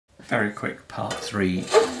very quick part 3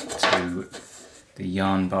 to the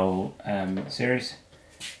yarn bowl series,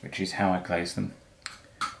 which is how I glaze them.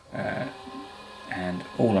 And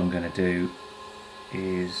all I'm going to do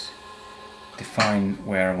is define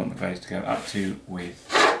where I want the glaze to go up to with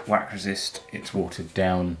wax resist. It's watered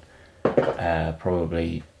down,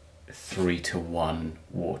 probably 3:1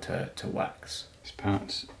 water to wax. This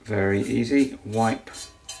part's very easy. Wipe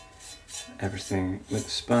everything with a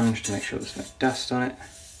sponge to make sure there's no dust on it.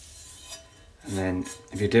 And then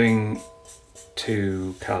if you're doing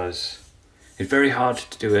 2 colours, it's very hard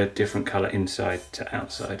to do a different colour inside to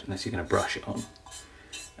outside unless you're going to brush it on.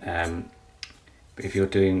 But if you're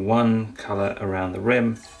doing 1 colour around the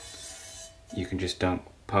rim, you can just dunk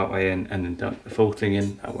part way in and then dunk the full thing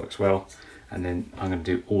in. That works well. And then I'm going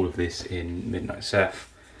to do all of this in Midnight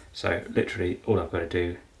Surf. So literally all I've got to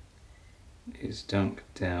do is dunk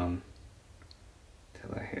down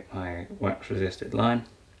till I hit my wax resisted line,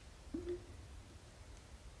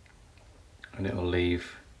 and it will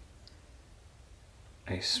leave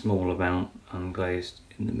a small amount unglazed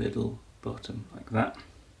in the middle bottom like that.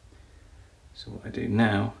 So what I do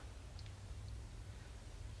now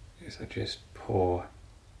is I just pour a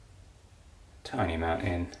tiny amount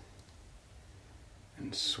in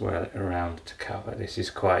and swirl it around to cover. This is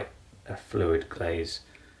quite a fluid glaze,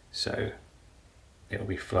 so it'll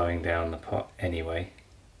be flowing down the pot anyway,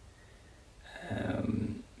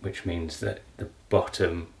 which means that the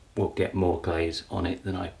bottom will get more glaze on it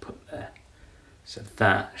than I put there. So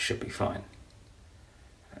that should be fine.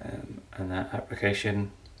 And that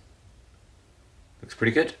application looks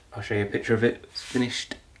pretty good. I'll show you a picture of it. It's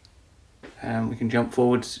finished. We can jump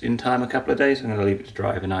forwards in time a couple of days. I'm going to leave it to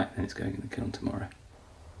dry overnight and it's going in the kiln tomorrow.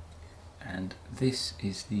 And this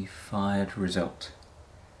is the fired result.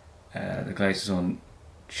 The glaze is on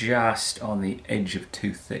just on the edge of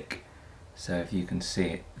too thick. So if you can see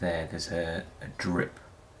it there, there's a drip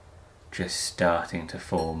just starting to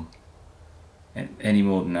form. And any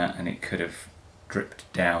more than that and it could have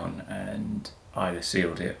dripped down and either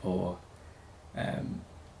sealed it or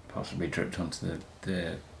possibly dripped onto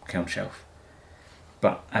the kiln shelf.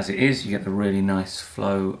 But as it is, you get the really nice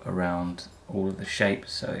flow around all of the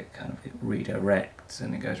shapes, so it kind of redirects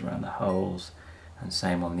and it goes around the holes, and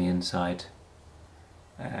same on the inside.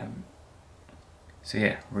 So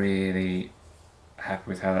yeah, really happy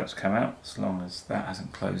with how that's come out, as long as that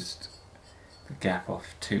hasn't closed the gap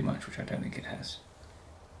off too much, which I don't think it has.